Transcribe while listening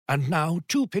And now,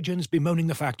 two pigeons bemoaning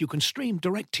the fact you can stream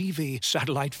DirecTV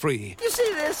satellite-free. You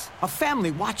see this? A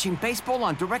family watching baseball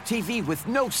on DirecTV with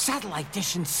no satellite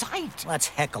dish in sight. Let's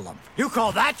heckle them. You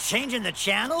call that changing the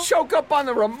channel? Choke up on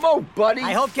the remote, buddy.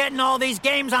 I hope getting all these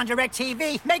games on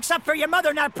DirecTV makes up for your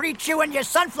mother not pre-chewing your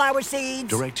sunflower seeds.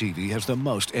 DirecTV has the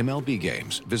most MLB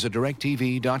games. Visit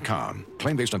DirecTV.com.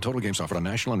 Claim based on total games offered on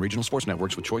national and regional sports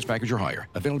networks with choice package or higher.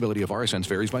 Availability of RSNs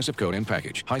varies by zip code and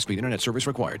package. High-speed internet service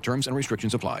required. Terms and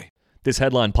restrictions apply. This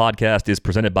Headline podcast is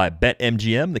presented by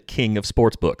BetMGM, the king of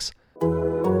sportsbooks.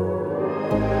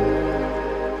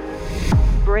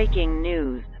 Breaking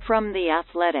news from The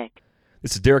Athletic.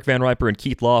 This is Derek Van Riper and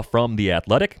Keith Law from The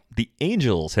Athletic. The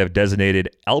Angels have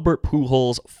designated Albert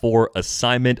Pujols for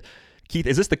assignment. Keith,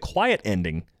 is this the quiet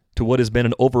ending to what has been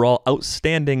an overall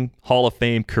outstanding Hall of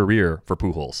Fame career for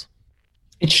Pujols?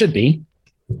 It should be,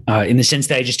 in the sense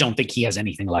that I just don't think he has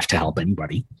anything left to help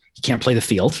anybody. He can't play the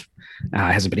field.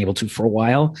 Hasn't been able to for a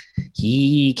while.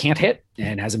 He can't hit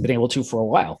and hasn't been able to for a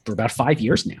while, for about 5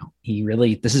 years now.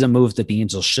 This is a move that the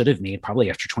Angels should have made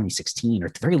probably after 2016, or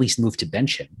at the very least move to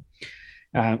bench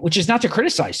him, which is not to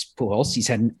criticize Pujols. He's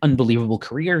had an unbelievable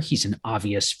career. He's an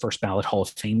obvious first ballot Hall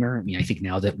of Famer. I mean, I think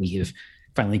now that we have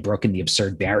finally broken the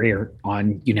absurd barrier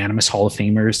on unanimous Hall of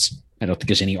Famers, I don't think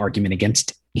there's any argument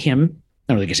against him.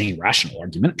 I don't think there's any rational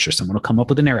argument. I'm sure someone will come up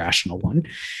with an irrational one,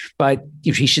 but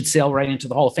he should sail right into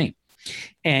the Hall of Fame.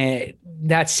 And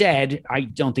that said, I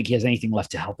don't think he has anything left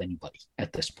to help anybody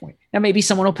at this point. Now, maybe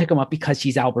someone will pick him up because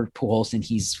he's Albert Pujols and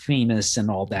he's famous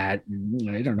and all that.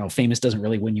 I don't know. Famous doesn't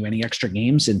really win you any extra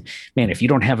games. And man, if you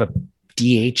don't have a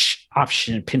DH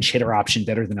option, pinch hitter option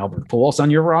better than Albert Pujols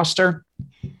on your roster,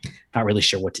 not really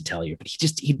sure what to tell you. But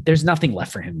there's nothing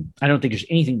left for him. I don't think there's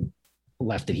anything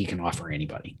left that he can offer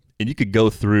anybody. And you could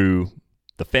go through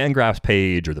the Fangraphs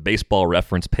page or the Baseball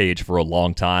Reference page for a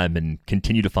long time and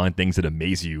continue to find things that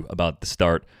amaze you about the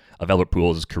start of Albert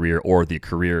Pujols' career or the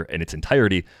career in its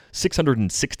entirety.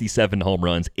 667 home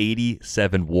runs,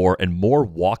 87 WAR, and more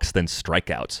walks than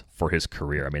strikeouts for his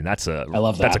career. I mean, that's a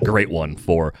great one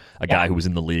for a guy who was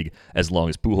in the league as long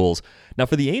as Pujols. Now,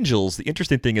 for the Angels, the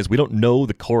interesting thing is we don't know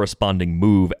the corresponding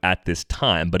move at this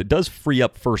time, but it does free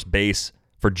up first base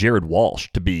for Jared Walsh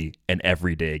to be an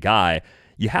everyday guy.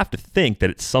 You have to think that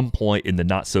at some point in the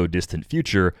not-so-distant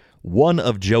future, one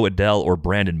of Jo Adell or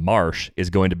Brandon Marsh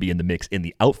is going to be in the mix in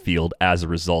the outfield as a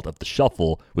result of the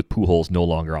shuffle with Pujols no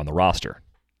longer on the roster.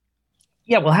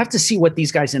 Yeah, we'll have to see what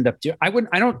these guys end up doing.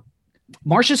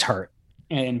 Marsh is hurt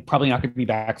and probably not going to be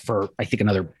back for, I think,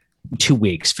 another 2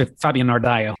 weeks. Fabian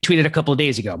Nardillo tweeted a couple of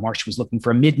days ago, Marsh was looking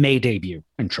for a mid-May debut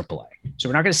in AAA. So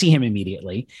we're not going to see him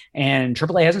immediately. And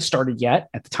AAA hasn't started yet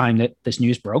at the time that this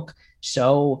news broke.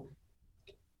 So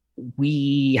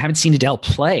we haven't seen Adell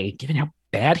play. Given how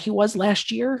bad he was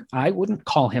last year, I wouldn't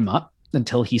call him up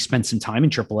until he spent some time in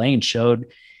AAA and showed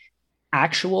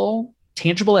actual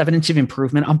tangible evidence of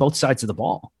improvement on both sides of the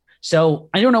ball. So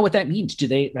I don't know what that means. Do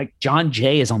they, like, John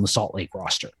Jay is on the Salt Lake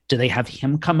roster. Do they have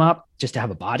him come up just to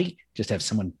have a body, just to have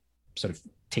someone sort of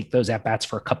take those at-bats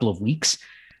for a couple of weeks?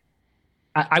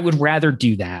 I would rather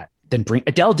do that than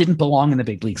Adell didn't belong in the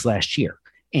big leagues last year.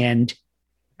 And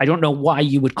I don't know why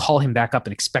you would call him back up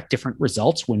and expect different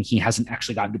results when he hasn't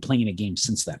actually gotten to playing in a game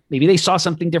since then. Maybe they saw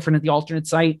something different at the alternate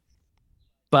site,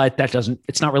 but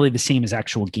it's not really the same as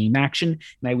actual game action.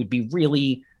 And I would be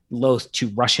really loath to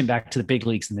rush him back to the big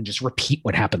leagues and then just repeat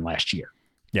what happened last year.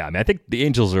 Yeah, I mean, I think the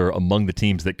Angels are among the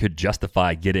teams that could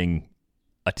justify getting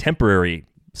a temporary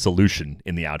solution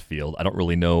in the outfield. I don't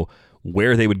really know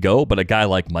where they would go, but a guy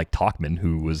like Mike Tauchman,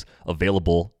 who was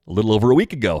available a little over a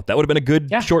week ago, that would have been a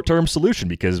good short-term solution,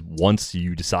 because once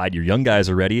you decide your young guys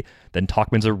are ready, then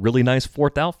Tauchman's a really nice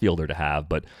fourth outfielder to have.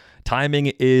 But timing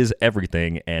is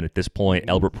everything, and at this point,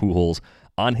 Albert Pujols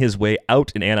on his way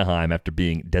out in Anaheim after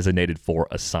being designated for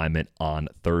assignment on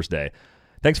Thursday.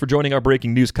 Thanks for joining our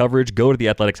breaking news coverage. Go to the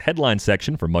Athletics headline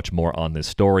section for much more on this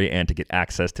story, and to get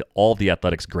access to all the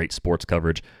Athletics' great sports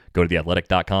coverage, go to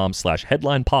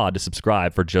theathletic.com/headlinepod to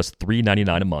subscribe for just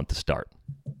 $3.99 a month to start.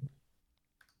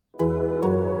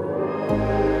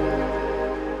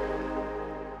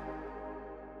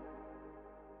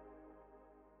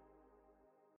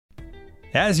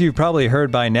 As you've probably heard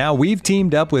by now, we've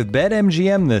teamed up with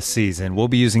BetMGM this season. We'll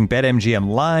be using BetMGM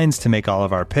lines to make all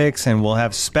of our picks, and we'll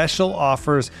have special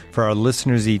offers for our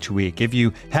listeners each week. If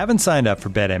you haven't signed up for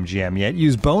BetMGM yet,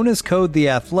 use bonus code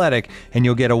THEATHLETIC, and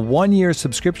you'll get a 1-year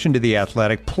subscription to The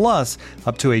Athletic, plus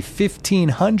up to a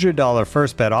 $1,500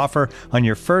 first bet offer on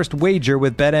your first wager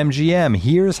with BetMGM.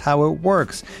 Here's how it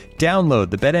works. Download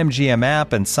the BetMGM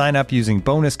app and sign up using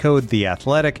bonus code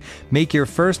THEATHLETIC. Make your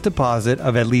first deposit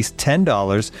of at least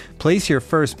 $10. Place your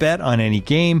first bet on any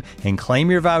game and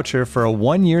claim your voucher for a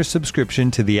 1-year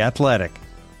subscription to The Athletic.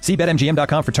 See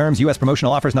BetMGM.com for terms. U.S.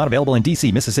 promotional offers not available in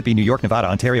D.C., Mississippi, New York, Nevada,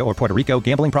 Ontario, or Puerto Rico.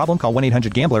 Gambling problem? Call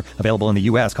 1-800-GAMBLER. Available in the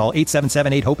U.S. Call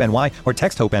 877-8-HOPE-NY or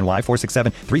text HOPE-NY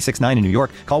 467-369 in New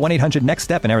York. Call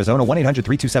 1-800-NEXT-STEP in Arizona.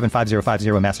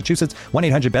 1-800-327-5050 in Massachusetts.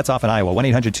 1-800-BETS-OFF in Iowa.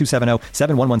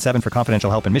 1-800-270-7117 for confidential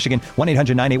help in Michigan.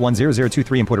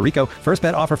 1-800-981-0023 in Puerto Rico. First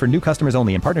bet offer for new customers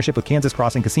only in partnership with Kansas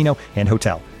Crossing Casino and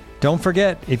Hotel. Don't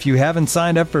forget, if you haven't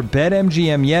signed up for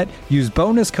BetMGM yet, use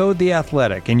bonus code The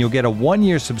Athletic, and you'll get a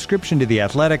 1-year subscription to The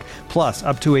Athletic, plus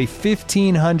up to a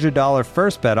 $1,500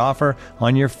 first bet offer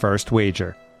on your first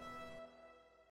wager.